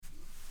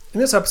In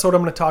this episode,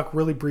 I'm going to talk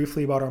really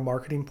briefly about our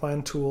marketing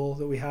plan tool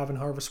that we have in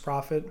Harvest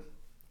Profit.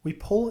 We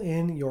pull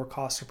in your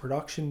cost of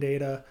production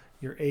data,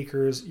 your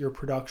acres, your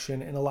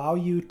production, and allow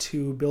you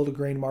to build a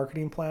grain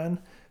marketing plan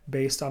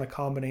based on a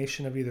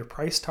combination of either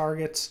price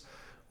targets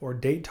or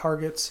date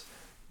targets.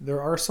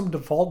 There are some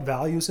default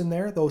values in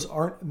there. Those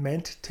aren't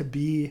meant to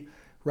be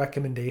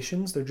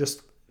recommendations. They're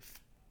just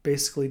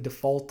basically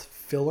default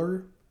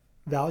filler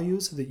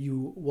values that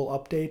you will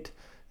update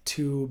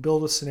to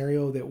build a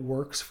scenario that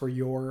works for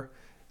your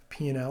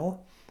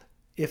P&L.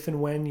 If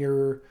and when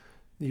your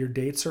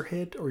dates are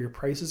hit or your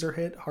prices are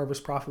hit,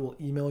 Harvest Profit will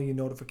email you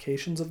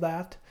notifications of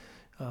that.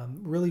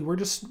 Really, we're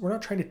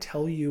not trying to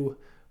tell you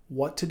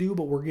what to do,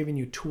 but we're giving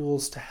you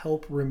tools to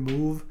help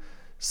remove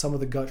some of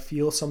the gut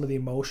feel, some of the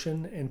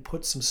emotion, and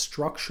put some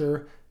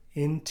structure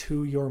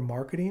into your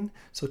marketing.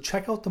 So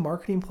check out the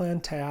marketing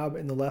plan tab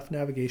in the left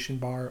navigation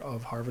bar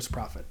of Harvest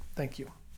Profit. Thank you.